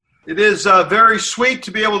It is very sweet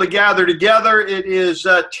to be able to gather together. It is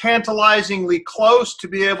tantalizingly close to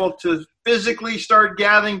be able to physically start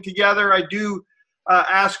gathering together. I do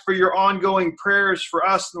ask for your ongoing prayers for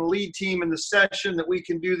us and the lead team in the session that we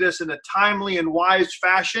can do this in a timely and wise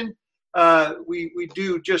fashion. We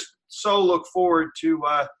do just so look forward to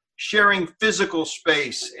sharing physical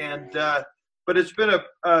space, but it's been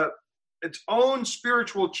its own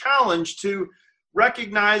spiritual challenge to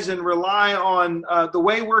recognize and rely on the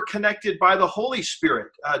way we're connected by the Holy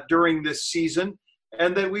Spirit during this season,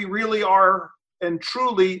 and that we really are and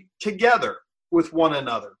truly together with one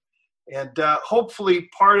another. And hopefully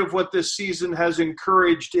part of what this season has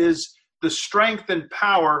encouraged is the strength and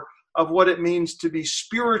power of what it means to be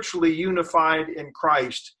spiritually unified in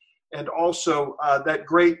Christ, and also that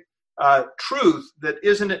great truth that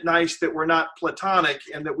isn't it nice that we're not platonic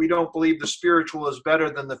and that we don't believe the spiritual is better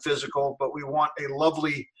than the physical, but we want a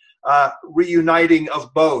lovely reuniting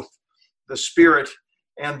of both the spirit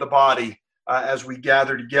and the body as we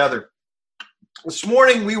gather together. This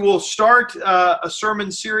morning we will start a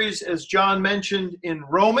sermon series, as John mentioned, in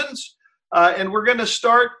Romans, and we're going to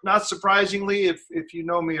start, not surprisingly, if you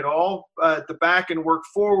know me at all, at the back and work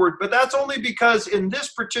forward, but that's only because in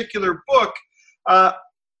this particular book,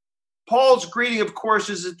 Paul's greeting, of course,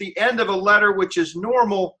 is at the end of a letter, which is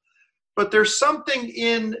normal, but there's something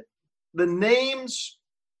in the names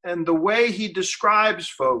and the way he describes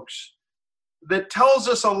folks that tells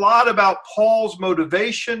us a lot about Paul's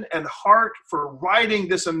motivation and heart for writing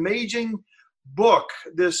this amazing book,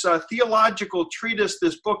 this theological treatise,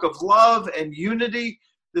 this book of love and unity,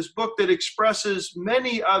 this book that expresses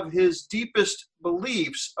many of his deepest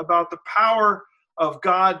beliefs about the power of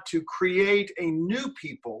God to create a new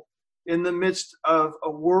people in the midst of a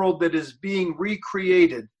world that is being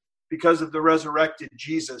recreated because of the resurrected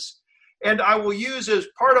Jesus. And I will use as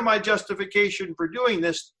part of my justification for doing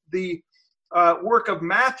this, the work of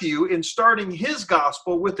Matthew in starting his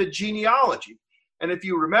gospel with a genealogy. And if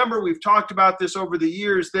you remember, we've talked about this over the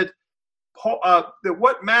years, that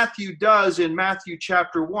what Matthew does in Matthew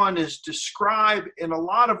chapter 1 is describe in a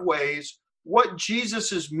lot of ways what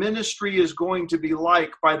Jesus's ministry is going to be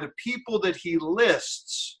like by the people that he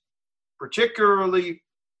lists, particularly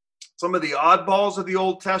some of the oddballs of the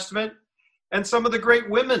Old Testament and some of the great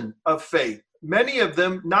women of faith, many of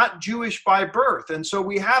them not Jewish by birth. And so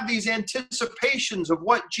we have these anticipations of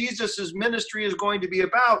what Jesus's ministry is going to be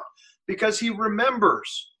about, because he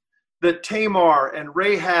remembers that Tamar and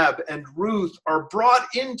Rahab and Ruth are brought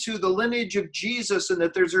into the lineage of Jesus, and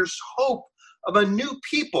that there's hope of a new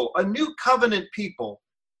people, a new covenant people,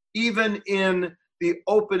 even in the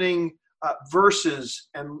opening verses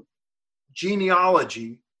and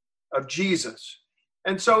genealogy of Jesus.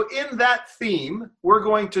 And so in that theme, we're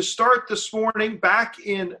going to start this morning back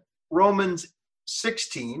in Romans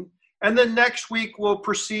 16, and then next week we'll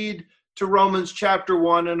proceed to Romans chapter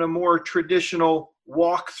 1 in a more traditional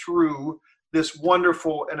walk through this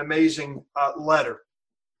wonderful and amazing letter.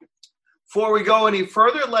 Before we go any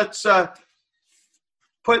further, let's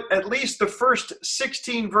put at least the first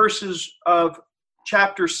 16 verses of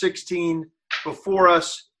chapter 16 before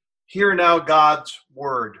us. Hear now God's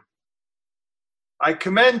word. I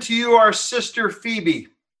commend to you our sister Phoebe,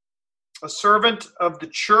 a servant of the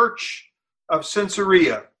church of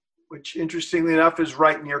Caesarea, which interestingly enough is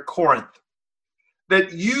right near Corinth,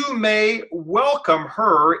 that you may welcome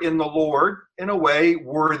her in the Lord in a way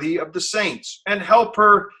worthy of the saints, and help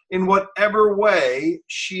her in whatever way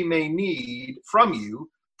she may need from you,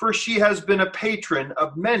 for she has been a patron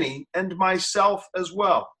of many, and myself as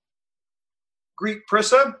well. Greet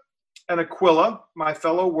Prisca and Aquila, my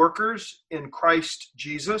fellow workers in Christ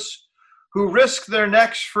Jesus, who risked their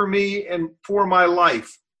necks for me and for my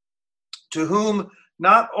life, to whom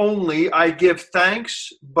not only I give thanks,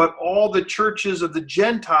 but all the churches of the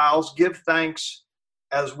Gentiles give thanks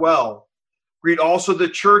as well. Greet also the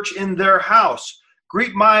church in their house.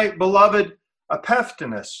 Greet my beloved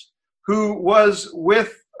Epaphroditus, who was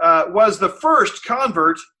the first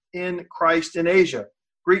convert in Christ in Asia.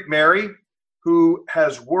 Greet Mary, who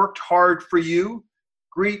has worked hard for you.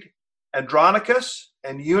 Greet Andronicus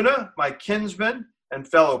and Una, my kinsmen and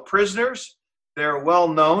fellow prisoners. They are well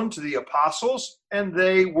known to the apostles, and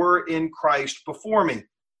they were in Christ before me.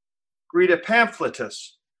 Greet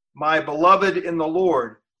Epaphroditus, my beloved in the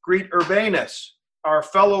Lord. Greet Urbanus, our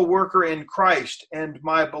fellow worker in Christ, and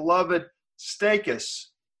my beloved Stachys.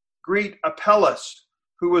 Greet Apelles,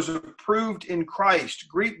 who was approved in Christ.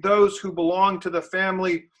 Greet those who belong to the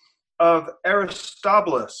family of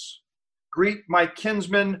Aristobulus. Greet my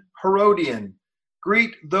kinsman Herodian.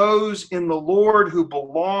 Greet those in the Lord who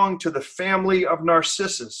belong to the family of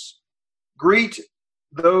Narcissus. Greet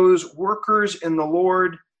those workers in the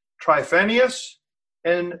Lord, Tryphenius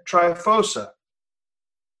and Tryphosa.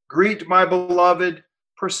 Greet my beloved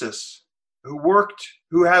Persis,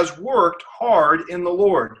 who has worked hard in the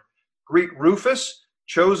Lord. Greet Rufus,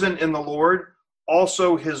 chosen in the Lord,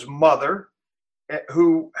 also his mother,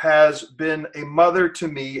 who has been a mother to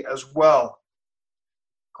me as well.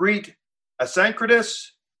 Greet Asyncritus,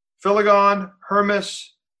 Philegon,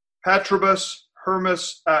 Hermas, Patrobus,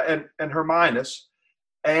 Hermas, and Herminus,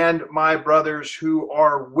 and my brothers who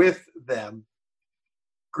are with them.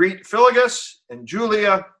 Greet Philologus and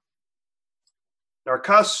Julia,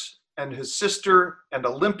 Narcus and his sister, and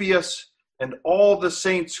Olympias, and all the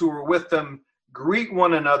saints who are with them. Greet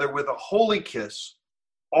one another with a holy kiss.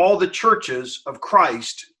 All the churches of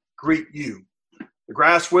Christ greet you. The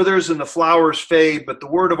grass withers and the flowers fade, but the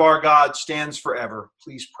word of our God stands forever.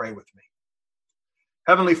 Please pray with me.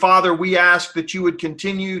 Heavenly Father, we ask that you would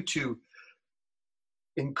continue to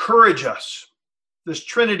encourage us this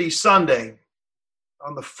Trinity Sunday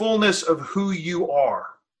on the fullness of who you are.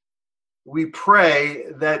 We pray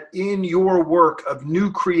that in your work of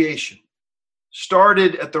new creation,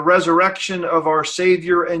 started at the resurrection of our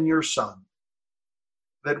Savior and your Son,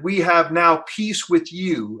 that we have now peace with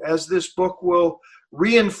you, as this book will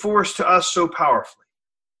reinforce to us so powerfully.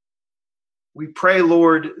 We pray,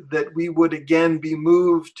 Lord, that we would again be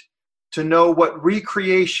moved to know what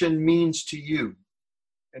recreation means to you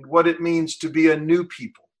and what it means to be a new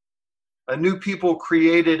people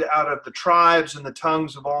created out of the tribes and the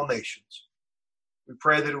tongues of all nations. We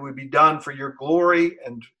pray that it would be done for your glory,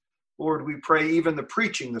 and Lord, we pray even the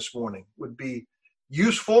preaching this morning would be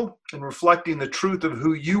useful in reflecting the truth of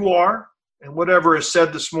who you are, and whatever is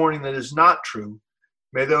said this morning that is not true,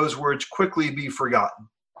 may those words quickly be forgotten.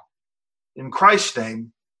 In Christ's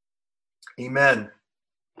name, amen.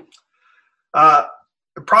 I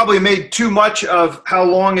probably made too much of how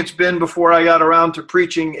long it's been before I got around to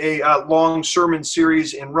preaching a long sermon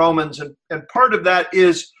series in Romans, and part of that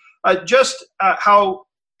is just how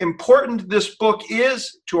important this book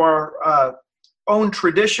is to our own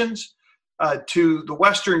traditions, to the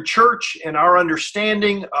Western Church and our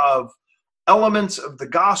understanding of elements of the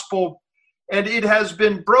gospel. And it has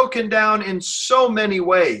been broken down in so many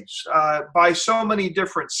ways by so many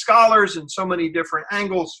different scholars and so many different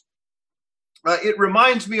angles. It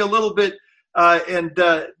reminds me a little bit, and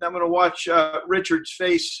I'm going to watch Richard's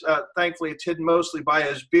face. Thankfully, it's hidden mostly by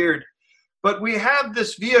his beard. But we have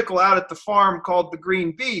this vehicle out at the farm called the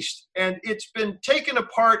Green Beast, and it's been taken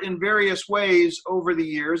apart in various ways over the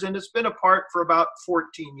years, and it's been apart for about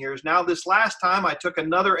 14 years. Now, this last time, I took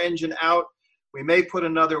another engine out. We may put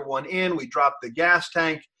another one in. We dropped the gas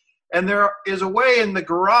tank. And there is a way in the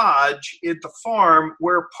garage at the farm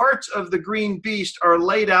where parts of the Green Beast are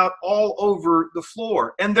laid out all over the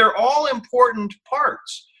floor. And they're all important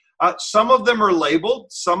parts. Some of them are labeled.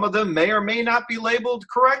 Some of them may or may not be labeled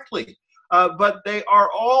correctly. But they are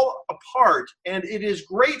all a part, and it is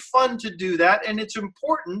great fun to do that, and it's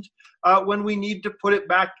important when we need to put it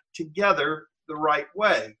back together the right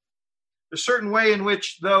way. A certain way in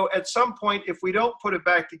which, though, at some point, if we don't put it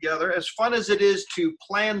back together, as fun as it is to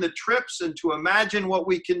plan the trips and to imagine what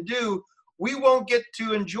we can do, we won't get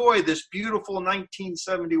to enjoy this beautiful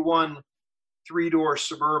 1971 three-door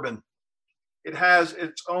Suburban. It has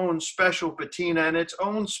its own special patina and its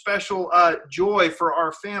own special joy for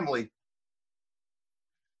our family.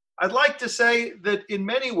 I'd like to say that in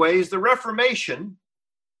many ways, the Reformation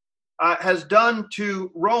has done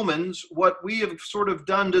to Romans what we have sort of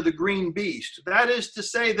done to the Green Beast. That is to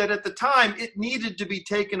say that at the time, it needed to be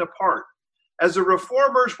taken apart. As the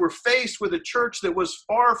Reformers were faced with a church that was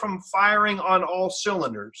far from firing on all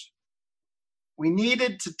cylinders, we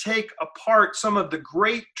needed to take apart some of the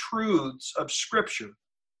great truths of Scripture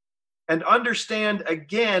and understand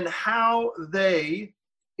again how they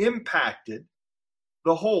impacted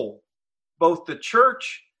the whole, both the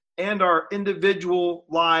church and our individual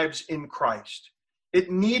lives in Christ.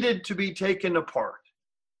 It needed to be taken apart.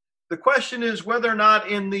 The question is whether or not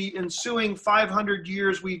in the ensuing 500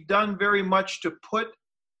 years we've done very much to put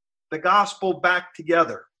the gospel back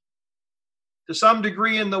together. To some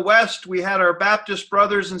degree in the West, we had our Baptist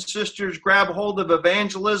brothers and sisters grab hold of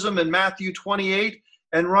evangelism in Matthew 28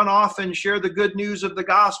 and run off and share the good news of the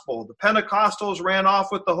gospel. The Pentecostals ran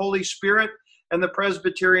off with the Holy Spirit, and the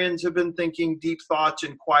Presbyterians have been thinking deep thoughts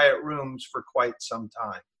in quiet rooms for quite some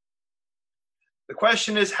time. The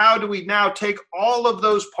question is, how do we now take all of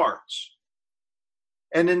those parts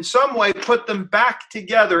and in some way put them back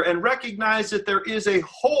together and recognize that there is a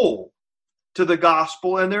whole to the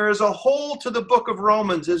gospel and there is a whole to the book of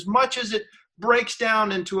Romans, as much as it breaks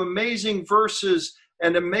down into amazing verses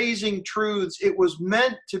and amazing truths, it was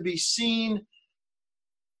meant to be seen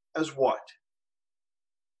as what?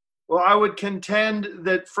 Well, I would contend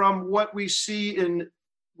that from what we see in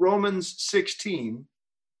Romans 16,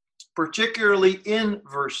 particularly in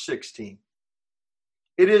verse 16,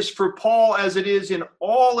 it is for Paul, as it is in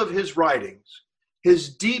all of his writings,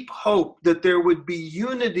 his deep hope that there would be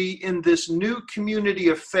unity in this new community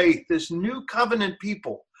of faith, this new covenant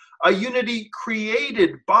people, a unity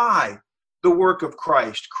created by the work of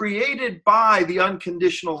Christ, created by the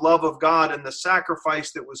unconditional love of God and the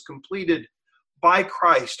sacrifice that was completed by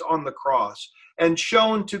Christ on the cross, and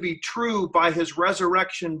shown to be true by his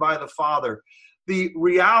resurrection by the Father. The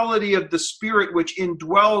reality of the Spirit which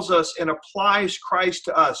indwells us and applies Christ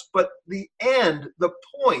to us. But the end, the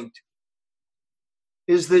point,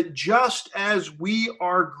 is that just as we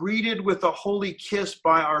are greeted with a holy kiss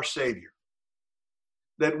by our Savior,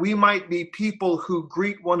 that we might be people who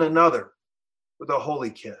greet one another with a holy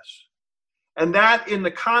kiss. And that, in the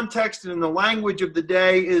context and in the language of the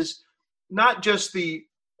day, is not just the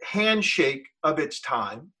handshake of its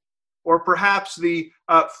time, or perhaps the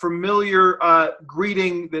familiar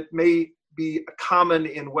greeting that may be common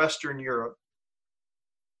in Western Europe,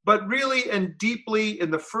 but really and deeply in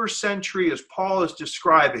the first century, as Paul is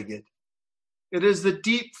describing it, it is the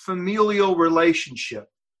deep familial relationship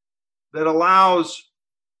that allows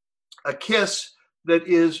a kiss that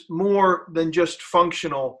is more than just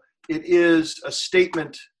functional. It is a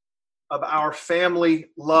statement of our family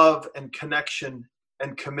love and connection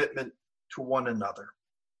and commitment to one another.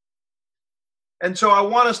 And so I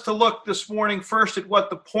want us to look this morning first at what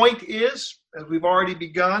the point is, as we've already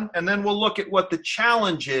begun, and then we'll look at what the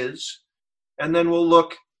challenge is, and then we'll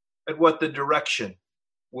look at what the direction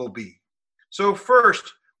will be. So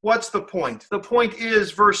first, what's the point? The point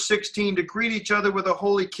is, verse 16, to greet each other with a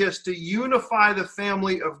holy kiss, to unify the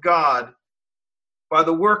family of God by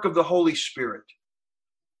the work of the Holy Spirit.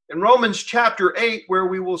 In Romans chapter 8, where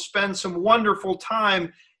we will spend some wonderful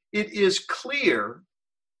time, it is clear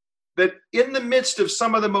that in the midst of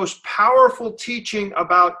some of the most powerful teaching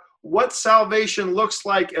about what salvation looks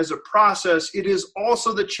like as a process, it is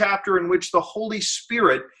also the chapter in which the Holy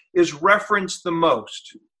Spirit is referenced the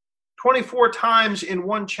most. 24 times in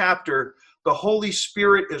one chapter, the Holy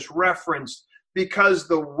Spirit is referenced because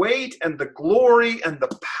the weight and the glory and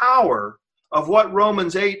the power of what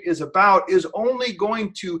Romans 8 is about is only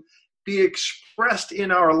going to be expressed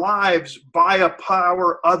in our lives by a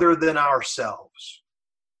power other than ourselves.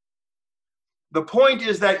 The point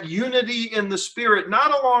is that unity in the Spirit,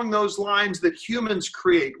 not along those lines that humans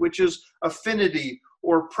create, which is affinity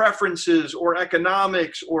or preferences or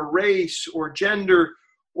economics or race or gender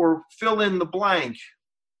or fill in the blank.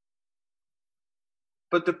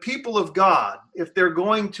 But the people of God, if they're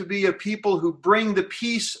going to be a people who bring the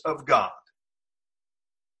peace of God,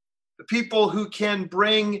 the people who can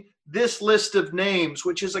bring this list of names,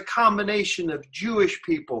 which is a combination of Jewish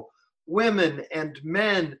people, women and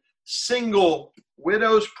men, single,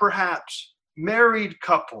 widows perhaps, married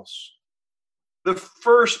couples, the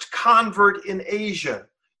first convert in Asia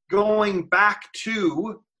going back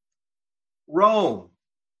to Rome.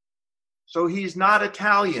 So he's not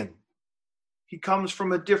Italian. He comes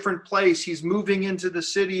from a different place. He's moving into the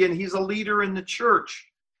city and he's a leader in the church,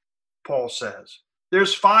 Paul says.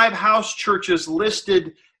 There's 5 house churches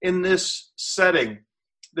listed in this setting.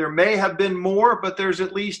 There may have been more, but there's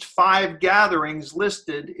at least 5 gatherings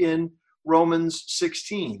listed in Romans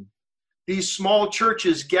 16. These small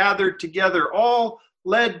churches gathered together, all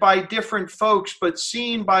led by different folks, but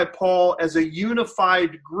seen by Paul as a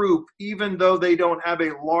unified group, even though they don't have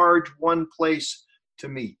a large one place to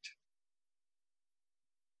meet.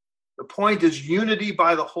 The point is unity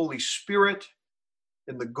by the Holy Spirit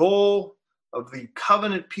in the goal of the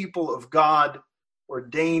covenant people of God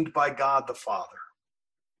ordained by God the Father.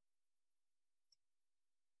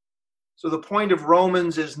 So the point of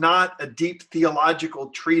Romans is not a deep theological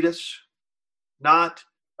treatise, not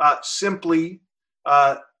simply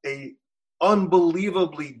a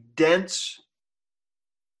unbelievably dense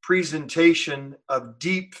presentation of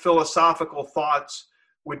deep philosophical thoughts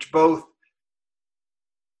which both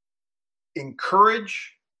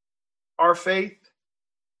encourage our faith,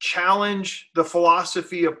 challenge the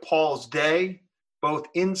philosophy of Paul's day, both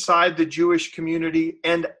inside the Jewish community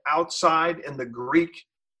and outside in the Greek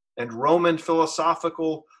and Roman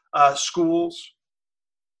philosophical schools.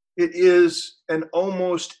 It is an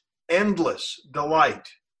almost endless delight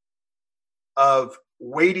of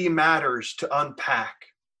weighty matters to unpack.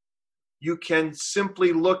 You can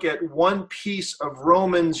simply look at one piece of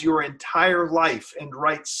Romans your entire life and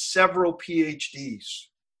write several PhDs.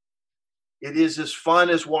 It is as fun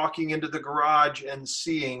as walking into the garage and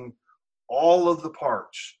seeing all of the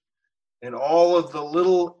parts and all of the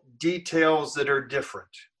little details that are different.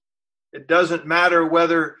 It doesn't matter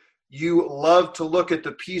whether you love to look at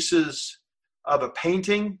the pieces of a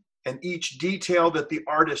painting and each detail that the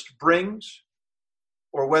artist brings,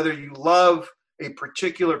 or whether you love a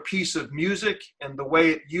particular piece of music and the way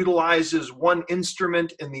it utilizes one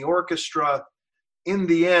instrument in the orchestra. In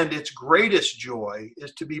the end, its greatest joy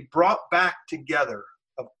is to be brought back together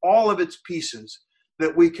of all of its pieces,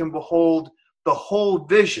 that we can behold the whole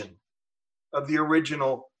vision of the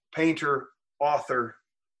original painter, author,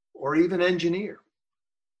 or even engineer.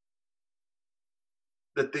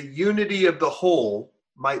 That the unity of the whole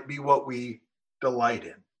might be what we delight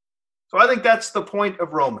in. So I think that's the point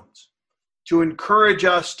of Romans, to encourage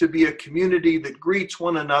us to be a community that greets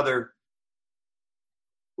one another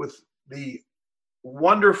with the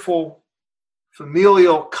wonderful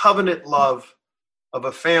familial covenant love of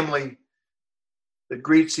a family that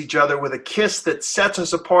greets each other with a kiss that sets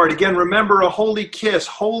us apart. Again, remember, a holy kiss.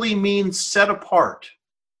 Holy means set apart.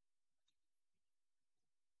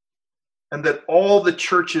 And that all the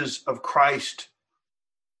churches of Christ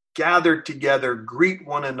gathered together greet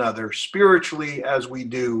one another spiritually as we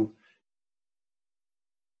do,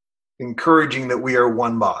 encouraging that we are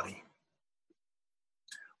one body.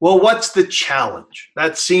 Well, what's the challenge?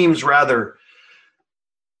 That seems rather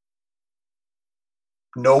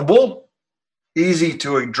noble, easy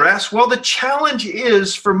to address. Well, the challenge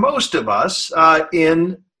is, for most of us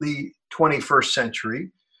in the 21st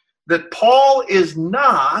century, that Paul is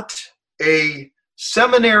not a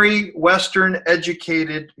seminary, Western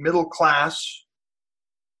educated, middle class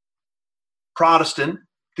Protestant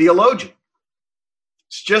theologian.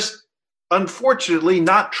 It's just unfortunately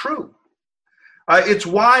not true. It's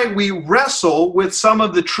why we wrestle with some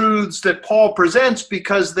of the truths that Paul presents,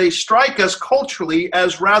 because they strike us culturally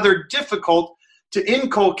as rather difficult to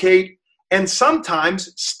inculcate and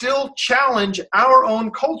sometimes still challenge our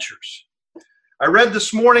own cultures. I read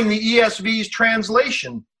this morning the ESV's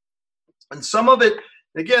translation, and some of it,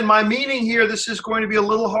 again, my meaning here, this is going to be a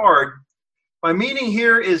little hard. My meaning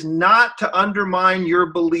here is not to undermine your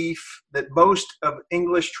belief that most of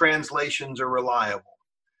English translations are reliable.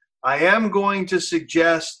 I am going to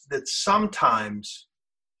suggest that sometimes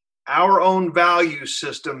our own value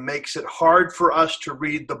system makes it hard for us to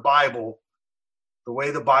read the Bible the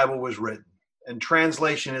way the Bible was written. And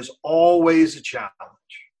translation is always a challenge.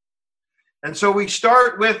 And so we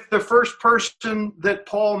start with the first person that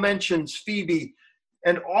Paul mentions, Phoebe.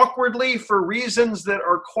 And awkwardly, for reasons that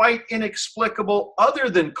are quite inexplicable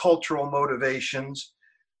other than cultural motivations,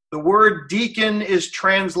 the word deacon is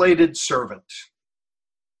translated servant.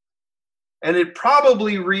 And it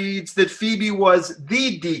probably reads that Phoebe was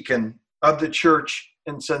the deacon of the church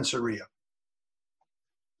in Caesarea.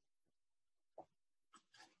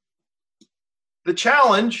 The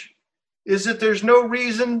challenge is that there's no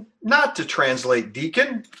reason not to translate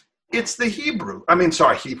deacon. It's the Hebrew.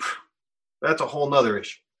 That's a whole nother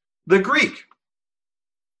issue. The Greek.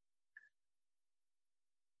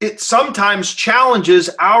 It sometimes challenges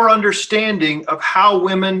our understanding of how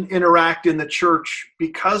women interact in the church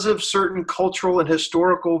because of certain cultural and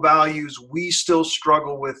historical values we still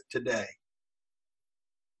struggle with today.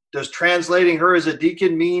 Does translating her as a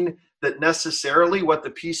deacon mean that necessarily what the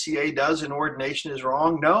PCA does in ordination is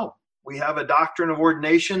wrong? No. We have a doctrine of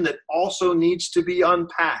ordination that also needs to be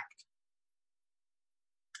unpacked.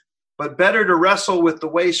 But better to wrestle with the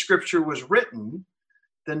way Scripture was written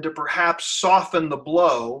than to perhaps soften the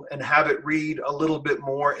blow and have it read a little bit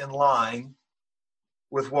more in line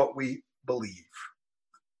with what we believe.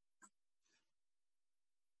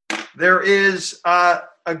 There is a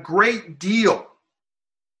great deal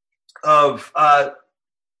of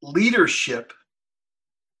leadership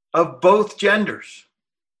of both genders,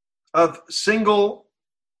 of single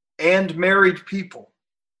and married people.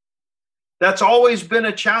 That's always been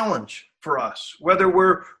a challenge for us, whether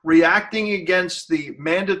we're reacting against the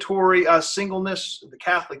mandatory singleness of the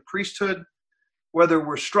Catholic priesthood, whether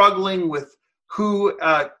we're struggling with who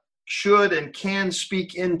should and can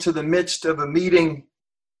speak into the midst of a meeting.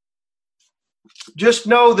 Just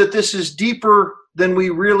know that this is deeper than we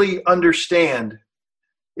really understand.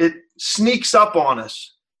 It sneaks up on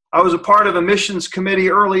us. I was a part of a missions committee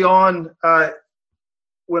early on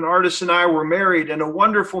when Artis and I were married, and a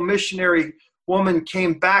wonderful missionary woman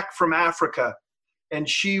came back from Africa, and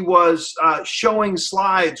she was showing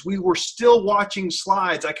slides. We were still watching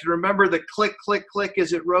slides. I can remember the click, click, click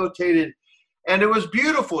as it rotated, and it was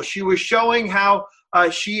beautiful. She was showing how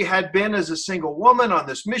she had been as a single woman on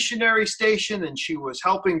this missionary station, and she was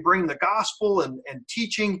helping bring the gospel and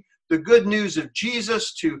teaching the good news of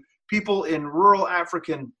Jesus to people in rural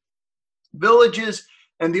African villages.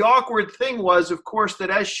 And the awkward thing was, of course, that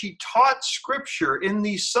as she taught scripture in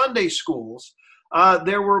these Sunday schools,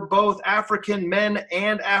 there were both African men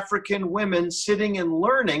and African women sitting and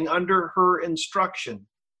learning under her instruction,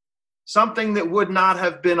 something that would not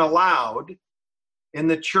have been allowed in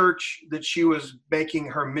the church that she was making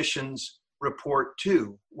her missions report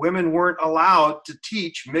to. Women weren't allowed to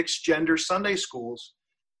teach mixed gender Sunday schools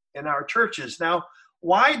in our churches. Now,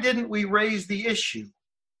 why didn't we raise the issue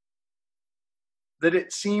that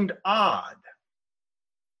it seemed odd?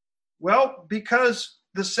 Well, because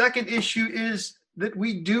the second issue is that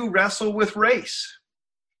we do wrestle with race,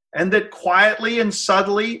 and that quietly and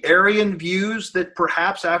subtly Aryan views that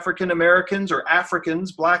perhaps African Americans or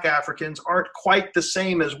Africans, Black Africans, aren't quite the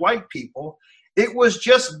same as white people. It was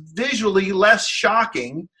just visually less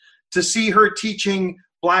shocking to see her teaching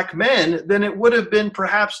Black men than it would have been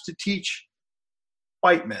perhaps to teach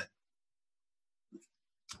white men.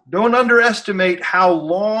 Don't underestimate how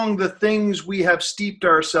long the things we have steeped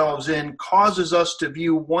ourselves in causes us to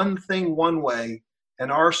view one thing one way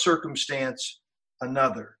and our circumstance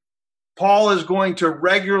another. Paul is going to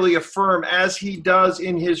regularly affirm, as he does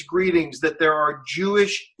in his greetings, that there are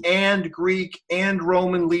Jewish and Greek and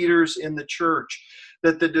Roman leaders in the church,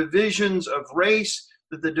 that the divisions of race,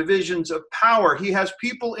 that the divisions of power. He has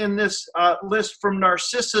people in this list from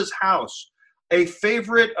Narcissa's house, a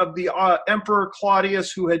favorite of the Emperor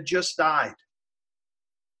Claudius who had just died,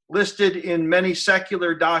 listed in many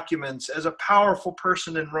secular documents as a powerful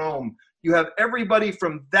person in Rome. You have everybody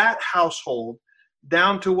from that household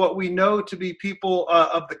down to what we know to be people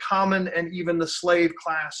of the common and even the slave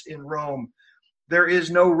class in Rome. There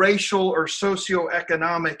is no racial or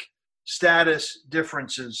socioeconomic status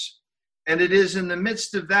differences. And it is in the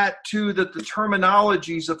midst of that, too, that the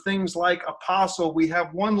terminologies of things like apostle, we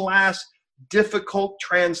have one last difficult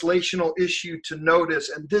translational issue to notice.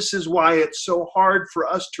 And this is why it's so hard for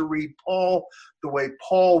us to read Paul the way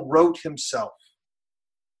Paul wrote himself.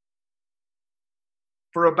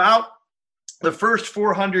 For about the first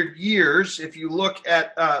 400 years, if you look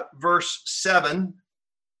at verse 7,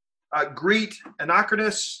 greet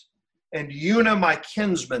Anachorus and Una, my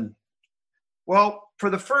kinsman. Well,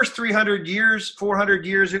 for the first 400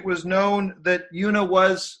 years, it was known that Una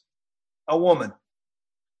was a woman.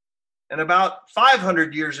 And about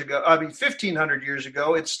 1500 years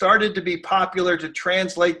ago, it started to be popular to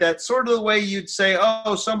translate that sort of the way you'd say,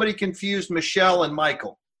 oh, somebody confused Michelle and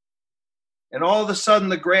Michael. And all of a sudden,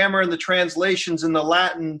 the grammar and the translations in the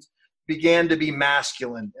Latin began to be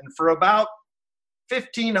masculine. And for about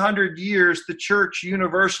 1500 years, the church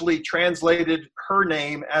universally translated her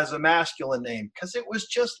name as a masculine name because it was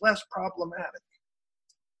just less problematic.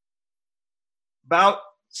 About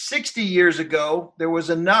 60 years ago, there was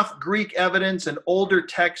enough Greek evidence and older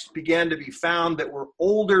texts began to be found that were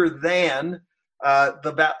older than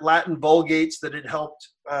the Latin Vulgates that had helped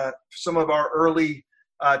some of our early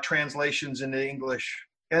translations into English.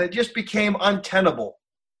 And it just became untenable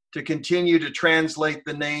to continue to translate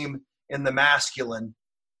the name in the masculine.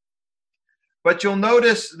 But you'll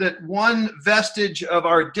notice that one vestige of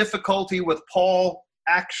our difficulty with Paul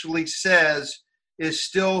actually says is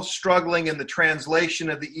still struggling in the translation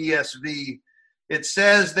of the ESV. It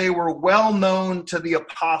says they were well known to the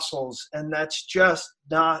apostles, and that's just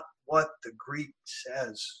not what the Greek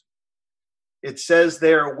says. It says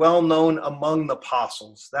they are well known among the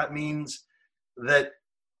apostles. That means that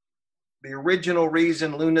the original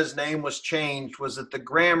reason Luna's name was changed was that the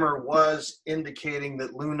grammar was indicating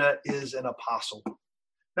that Luna is an apostle.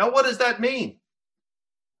 Now, what does that mean?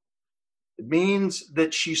 It means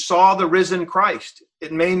that she saw the risen Christ.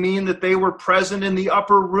 It may mean that they were present in the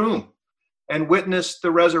upper room and witnessed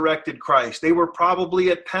the resurrected Christ. They were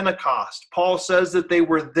probably at Pentecost. Paul says that they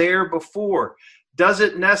were there before. Does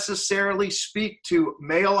it necessarily speak to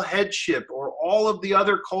male headship or all of the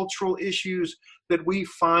other cultural issues that we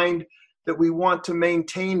find that we want to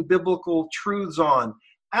maintain biblical truths on?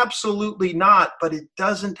 Absolutely not, but it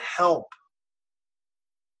doesn't help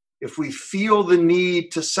if we feel the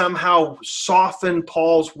need to somehow soften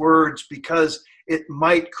Paul's words because it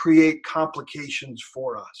might create complications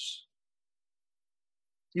for us.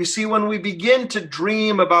 You see, when we begin to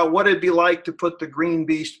dream about what it'd be like to put the green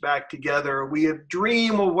beast back together, we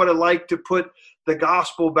dream of what it'd like to put the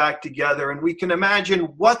gospel back together, and we can imagine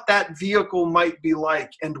what that vehicle might be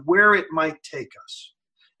like and where it might take us.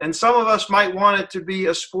 And some of us might want it to be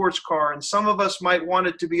a sports car, and some of us might want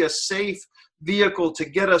it to be a safe vehicle to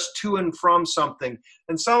get us to and from something.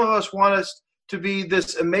 And some of us want us to be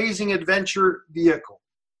this amazing adventure vehicle.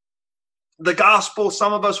 the gospel.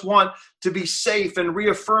 Some of us want to be safe and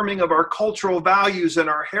reaffirming of our cultural values and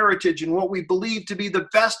our heritage and what we believe to be the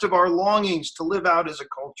best of our longings to live out as a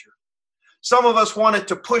culture. Some of us want it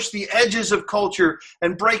to push the edges of culture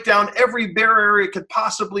and break down every barrier it could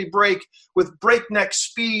possibly break with breakneck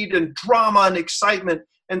speed and drama and excitement.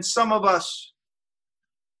 And some of us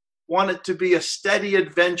want it to be a steady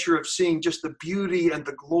adventure of seeing just the beauty and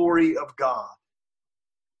the glory of God.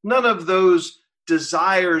 None of those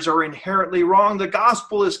desires are inherently wrong. The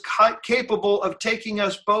gospel is capable of taking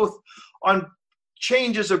us both on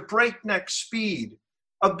changes of breakneck speed,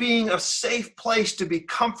 of being a safe place to be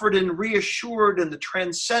comforted and reassured in the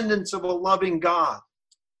transcendence of a loving God.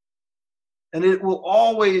 And it will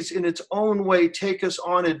always, in its own way, take us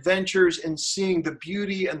on adventures in seeing the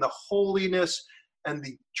beauty and the holiness and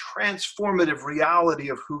the transformative reality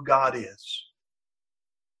of who God is.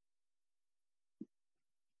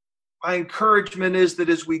 My encouragement is that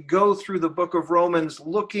as we go through the book of Romans,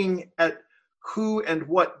 looking at who and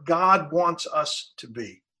what God wants us to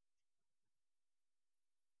be,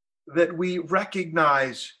 that we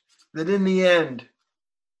recognize that in the end,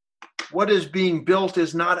 what is being built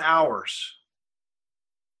is not ours,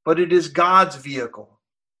 but it is God's vehicle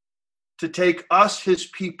to take us, his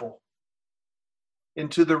people,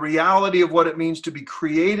 into the reality of what it means to be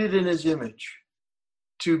created in his image,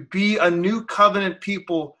 to be a new covenant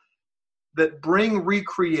people that bring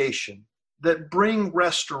recreation, that bring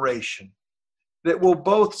restoration, that will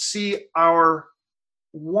both see our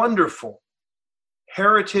wonderful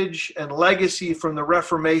heritage and legacy from the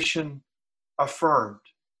Reformation affirmed,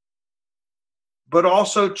 but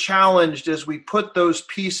also challenged as we put those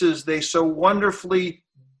pieces they so wonderfully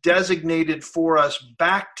designated for us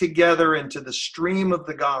back together into the stream of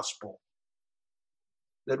the gospel,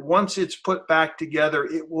 that once it's put back together,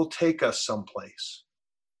 it will take us someplace.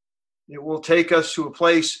 It will take us to a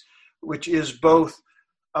place which is both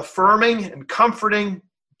affirming and comforting,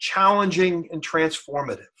 challenging and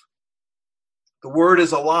transformative. The word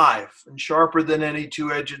is alive and sharper than any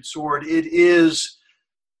two-edged sword. It is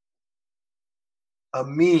a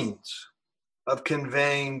means of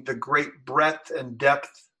conveying the great breadth and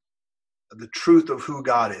depth of the truth of who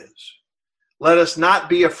God is. Let us not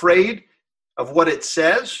be afraid of what it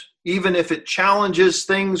says, even if it challenges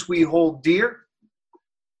things we hold dear.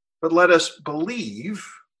 But let us believe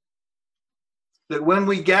that when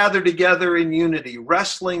we gather together in unity,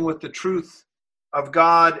 wrestling with the truth of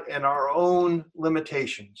God and our own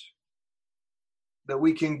limitations, that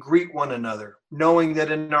we can greet one another, knowing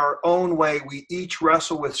that in our own way we each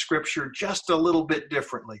wrestle with Scripture just a little bit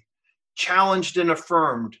differently, challenged and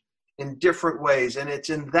affirmed in different ways. And it's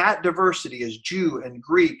in that diversity as Jew and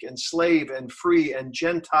Greek and slave and free and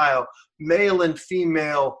Gentile, male and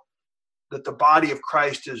female, that the body of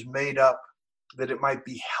Christ is made up, that it might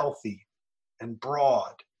be healthy and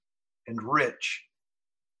broad and rich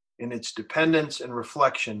in its dependence and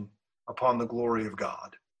reflection upon the glory of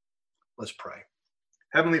God. Let's pray.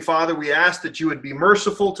 Heavenly Father, we ask that you would be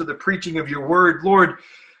merciful to the preaching of your word. Lord,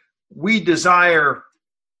 we desire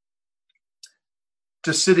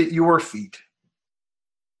to sit at your feet.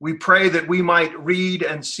 We pray that we might read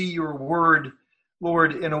and see your word,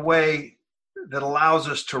 Lord, in a way that allows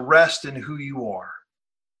us to rest in who you are,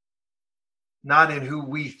 not in who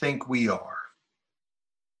we think we are.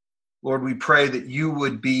 Lord, we pray that you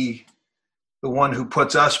would be the one who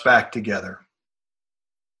puts us back together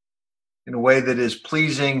in a way that is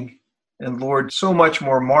pleasing and, Lord, so much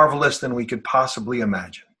more marvelous than we could possibly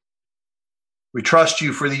imagine. We trust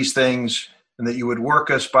you for these things and that you would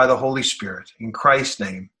work us by the Holy Spirit. In Christ's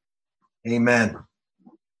name, amen.